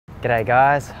G'day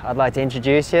guys, I'd like to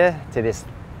introduce you to this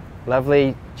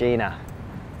lovely Gina.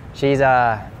 She's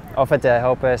offered to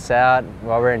help us out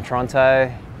while we're in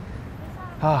Toronto.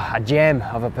 Oh, a gem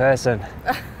of a person.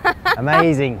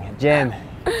 Amazing, a gem.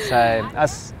 So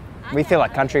we feel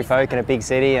like country folk in a big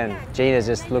city, and Gina's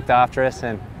just looked after us.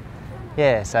 And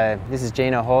yeah, so this is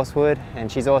Gina Horsewood,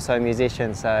 and she's also a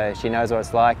musician, so she knows what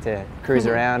it's like to cruise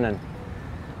around and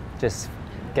just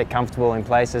get comfortable in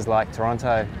places like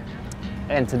Toronto.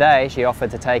 And today she offered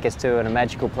to take us to a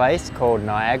magical place called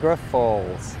Niagara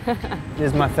Falls. This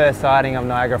is my first sighting of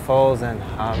Niagara Falls, and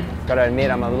I've got to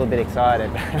admit I'm a little bit excited.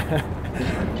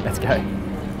 Let's go.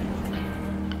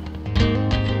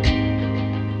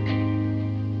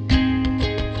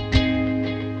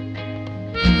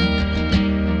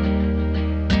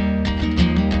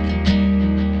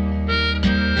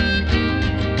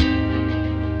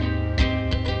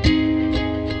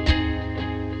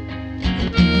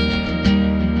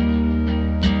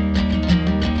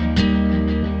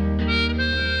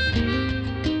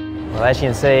 Well, as you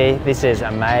can see, this is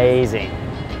amazing.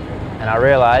 And I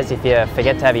realised if you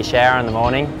forget to have your shower in the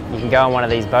morning, you can go on one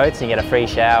of these boats and you get a free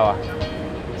shower.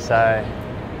 So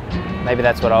maybe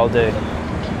that's what I'll do.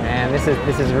 And this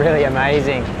is really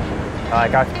amazing.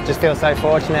 Like, I just feel so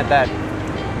fortunate that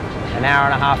an hour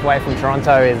and a half away from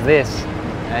Toronto is this.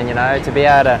 And you know, to be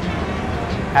able to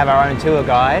have our own tour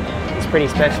guide is pretty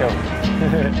special.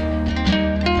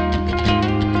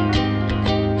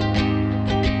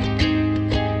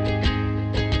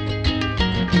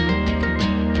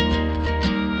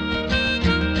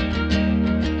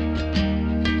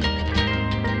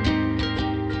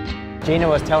 Gina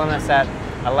was telling us that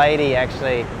a lady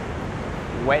actually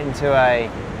went into a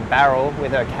barrel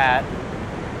with her cat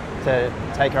to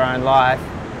take her own life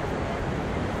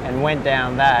and went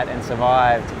down that and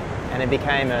survived, and it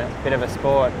became a bit of a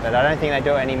sport, but I don't think they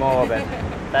do it anymore, but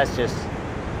that's just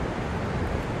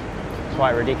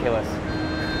quite ridiculous.